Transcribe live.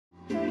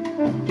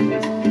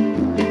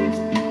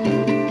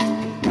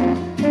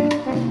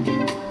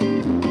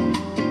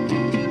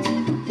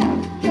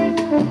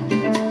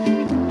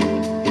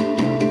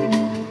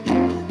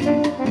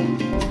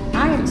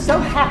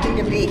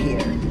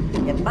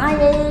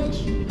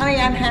college? Honey,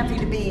 I'm happy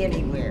to be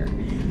anywhere.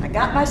 I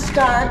got my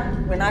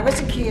start when I was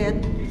a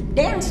kid,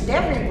 danced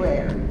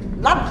everywhere,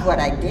 loved what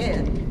I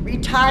did.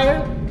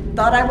 Retired,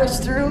 thought I was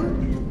through,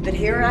 but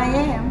here I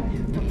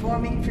am,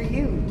 performing for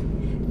you.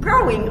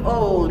 Growing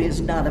old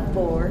is not a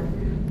bore.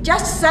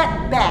 Just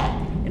sit back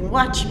and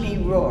watch me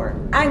roar.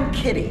 I'm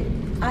Kitty.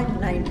 I'm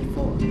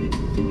 94.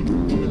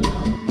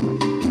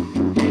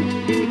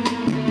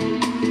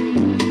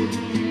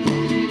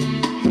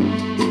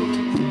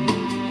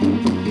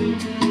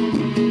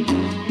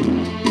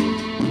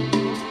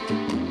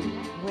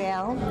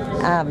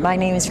 My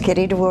name is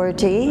Kitty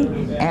Duarte,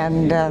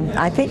 and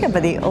I think I'm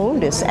the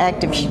oldest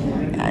active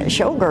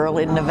showgirl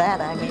in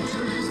Nevada. I mean,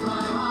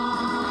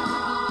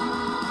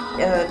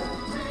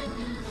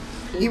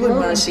 you wouldn't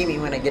want to see me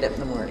when I get up in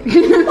the morning.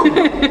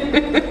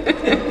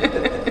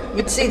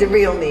 You'd see the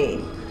real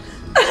me.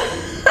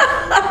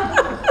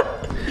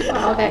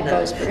 Well, that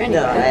goes for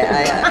anyone.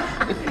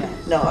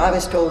 No, I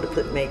was told to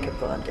put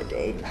makeup on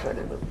today.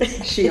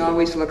 She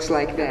always looks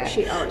like that.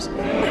 She always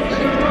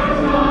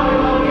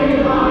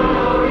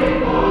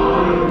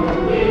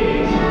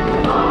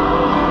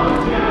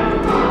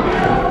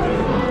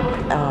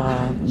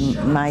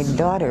My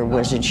daughter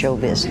was in show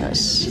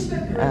business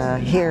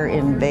here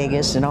in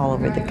Vegas and all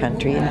over the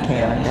country in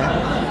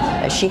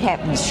Canada.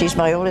 She's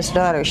my oldest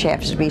daughter. She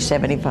happens to be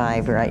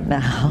 75 right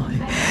now.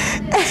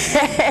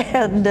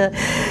 And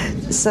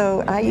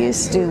so I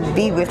used to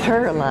be with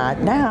her a lot.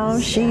 Now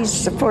she's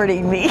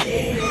supporting me.